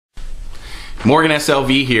Morgan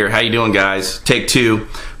SLV here. How you doing, guys? Take two.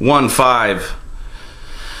 1-5.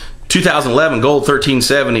 2011 gold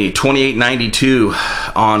 1370,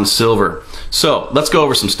 28.92 on silver. So let's go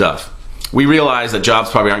over some stuff. We realize that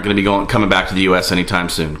jobs probably aren't going to be coming back to the U.S. anytime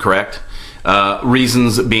soon. Correct?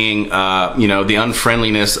 Reasons being, the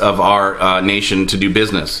unfriendliness of our nation to do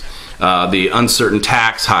business, the uncertain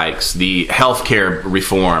tax hikes, the healthcare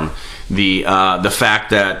reform, the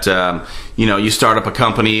fact that you start up a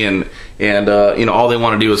company and all they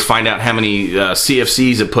want to do is find out how many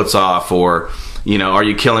CFCs it puts off, or are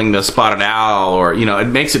you killing the spotted owl, or it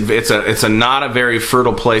makes it's a not a very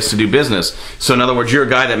fertile place to do business. So in other words, you're a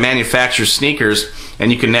guy that manufactures sneakers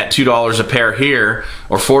and you can net $2 a pair here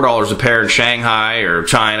or $4 a pair in Shanghai or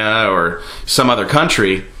China or some other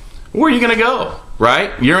country. Where are you going to go?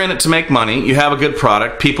 Right? You're in it to make money. You have a good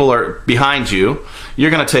product. People are behind you. You're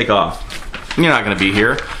going to take off. You're not going to be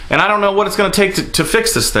here. And I don't know what it's going to take to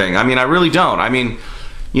fix this thing. I mean, I really don't. I mean,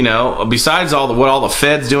 besides what all the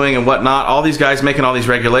Fed's doing and whatnot, all these guys making all these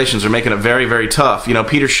regulations are making it very, very tough.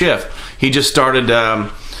 Peter Schiff, he just started,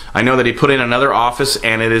 I know that he put in another office,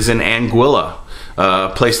 and it is in Anguilla, a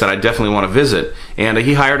place that I definitely want to visit. And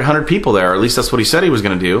he hired 100 people there, or at least that's what he said he was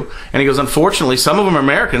going to do. And he goes, unfortunately, some of them are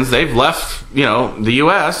Americans. They've left, the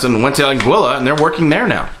U.S. and went to Anguilla, and they're working there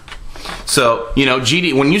now. So,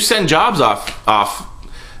 GD, when you send jobs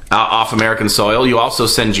off American soil, you also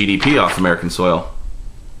send GDP off American soil.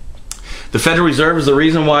 The Federal Reserve is the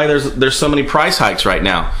reason why there's so many price hikes right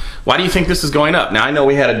now. Why do you think this is going up? Now, I know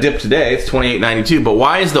we had a dip today, it's 28.92, but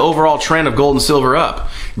why is the overall trend of gold and silver up?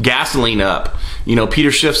 Gasoline up.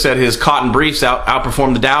 Peter Schiff said his cotton briefs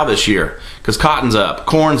outperformed the Dow this year because cotton's up,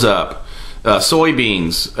 corn's up,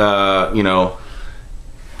 soybeans,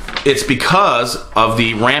 It's because of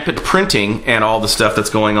the rampant printing and all the stuff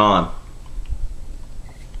that's going on.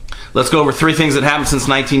 Let's go over three things that happened since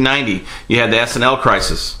 1990. You had the S&L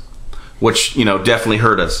crisis, which definitely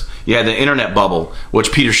hurt us. You had the internet bubble,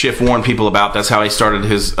 which Peter Schiff warned people about. That's how he started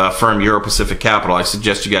his firm Euro Pacific Capital. I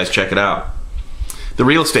suggest you guys check it out. The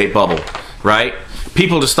real estate bubble, right?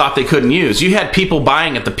 People just thought they couldn't use. You had people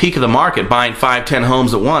buying at the peak of the market, buying 5-10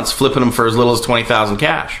 homes at once, flipping them for as little as $20,000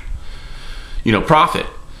 cash. Profit.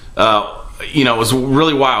 It was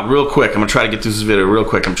really wild. Real quick, I'm gonna try to get through this video real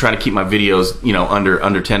quick. I'm trying to keep my videos,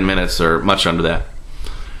 under 10 minutes or much under that.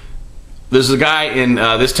 There's a guy in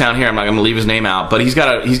this town here. I'm not gonna leave his name out, but he's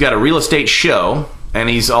got a real estate show, and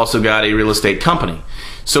he's also got a real estate company.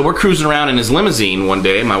 So we're cruising around in his limousine one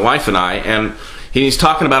day, my wife and I, and he's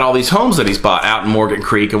talking about all these homes that he's bought out in Morgan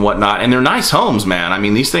Creek and whatnot, and they're nice homes, man. I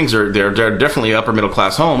mean, these things they're definitely upper middle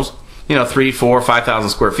class homes. 3, 4, 5,000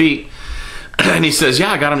 square feet. And he says,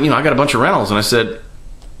 "Yeah, I got them. I got a bunch of rentals." And I said,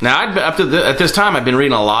 "Now, at this time, I've been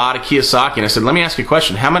reading a lot of Kiyosaki." And I said, "Let me ask you a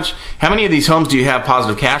question. How many of these homes do you have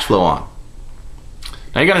positive cash flow on?"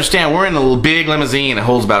 Now, you got to understand, we're in a little big limousine. It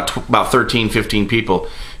holds about 13, 15 people.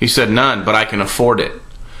 He said, "None, but I can afford it."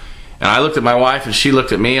 And I looked at my wife, and she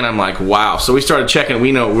looked at me, and I'm like, "Wow." So we started checking.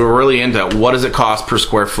 We're really into what does it cost per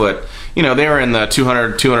square foot. They were in the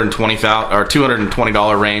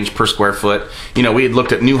 $220 range per square foot. We had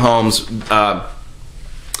looked at new homes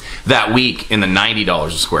that week in the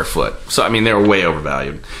 $90 a square foot. So, I mean, they were way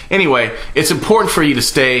overvalued. Anyway, it's important for you to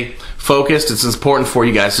stay focused. It's important for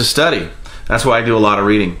you guys to study. That's why I do a lot of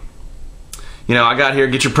reading. I got here,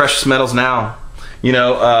 get your precious metals now.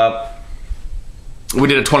 We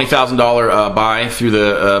did a $20,000 buy through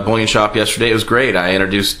the bullion shop yesterday. It was great. I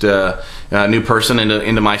introduced a new person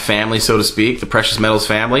into my family, so to speak, the precious metals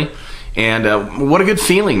family. And what a good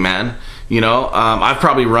feeling, man. I've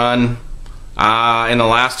probably run, in the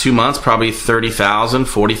last 2 months, probably 30,000,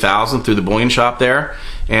 40,000 through the bullion shop there.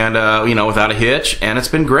 And, without a hitch. And it's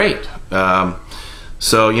been great.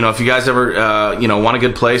 So, if you guys ever, want a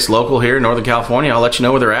good place local here in Northern California, I'll let you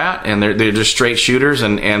know where they're at. And they're just straight shooters.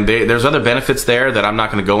 And there's other benefits there that I'm not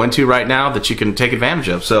going to go into right now that you can take advantage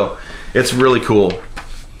of. So, it's really cool.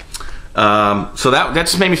 So that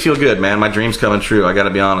just made me feel good, man. My dream's coming true. I got to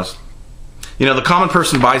be honest. The common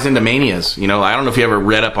person buys into manias. I don't know if you ever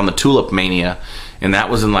read up on the tulip mania. And that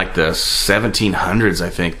was in like the 1700s, I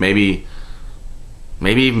think. Maybe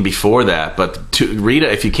even before that, but read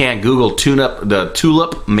it if you can. Google the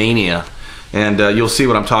tulip mania, and you'll see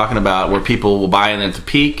what I'm talking about. Where people will buy in at the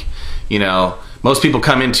peak. Most people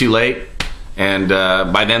come in too late, and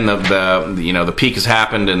by then the peak has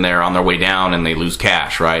happened, and they're on their way down, and they lose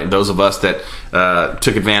cash. Right? And those of us that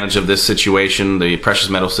took advantage of this situation, the precious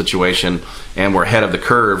metal situation, and we're ahead of the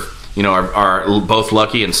curve, are both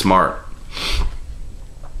lucky and smart.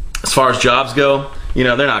 As far as jobs go,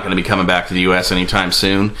 they're not going to be coming back to the U.S. anytime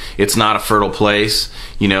soon. It's not a fertile place.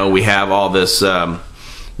 We have all this,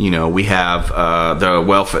 We have the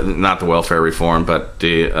welfare, not the welfare reform, but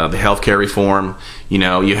the healthcare reform.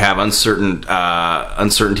 You have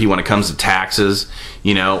uncertainty when it comes to taxes.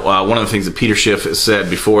 One of the things that Peter Schiff has said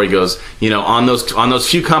before, he goes, on those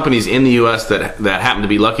few companies in the U.S. that happen to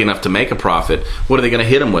be lucky enough to make a profit, what are they going to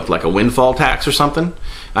hit them with, like a windfall tax or something?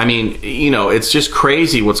 I mean, it's just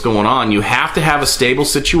crazy what's going on. You have to have a stable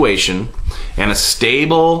situation and a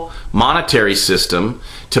stable monetary system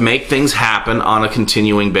to make things happen on a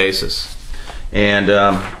continuing basis. And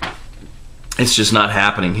it's just not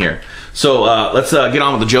happening here. So let's get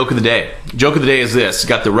on with the joke of the day. Joke of the day is this. It's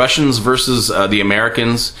got the Russians versus the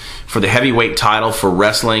Americans for the heavyweight title for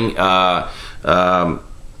wrestling.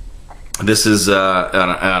 This is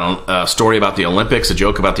a story about the Olympics, a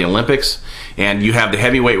joke about the Olympics. And you have the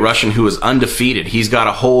heavyweight Russian who is undefeated. He's got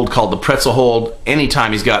a hold called the pretzel hold.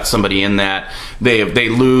 Anytime he's got somebody in that, they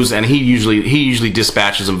lose, and he usually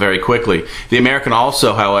dispatches them very quickly. The American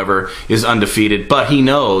also, however, is undefeated, but he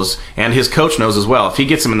knows, and his coach knows as well, if he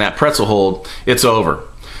gets him in that pretzel hold, it's over.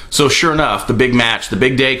 So sure enough, the big match, the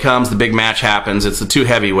big day comes, the big match happens. It's the two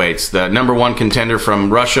heavyweights, the number one contender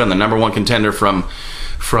from Russia and the number one contender from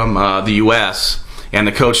the U.S., and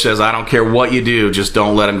the coach says, I don't care what you do, just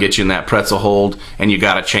don't let him get you in that pretzel hold, and you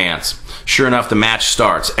got a chance. Sure enough, the match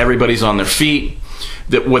starts. Everybody's on their feet.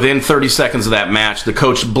 Within 30 seconds of that match, the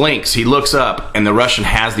coach blinks. He looks up, and the Russian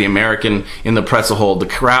has the American in the pretzel hold. The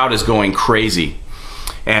crowd is going crazy.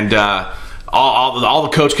 And all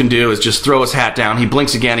the coach can do is just throw his hat down. He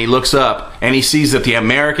blinks again. He looks up, and he sees that the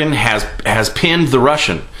American has pinned the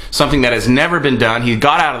Russian, something that has never been done. He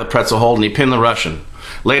got out of the pretzel hold, and he pinned the Russian.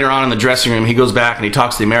 Later on in the dressing room, he goes back and he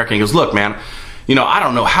talks to the American. He goes, look, man, I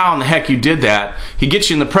don't know how in the heck you did that. He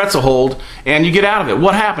gets you in the pretzel hold, and you get out of it.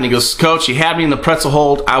 What happened? He goes, Coach, he had me in the pretzel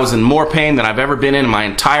hold. I was in more pain than I've ever been in my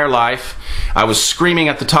entire life. I was screaming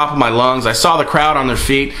at the top of my lungs. I saw the crowd on their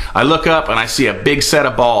feet. I look up, and I see a big set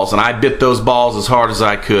of balls, and I bit those balls as hard as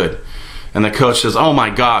I could. And the coach says, oh,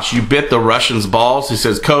 my gosh, you bit the Russian's balls? He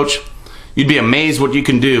says, Coach, you'd be amazed what you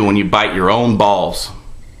can do when you bite your own balls.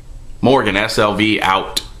 Morgan, SLV,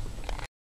 out.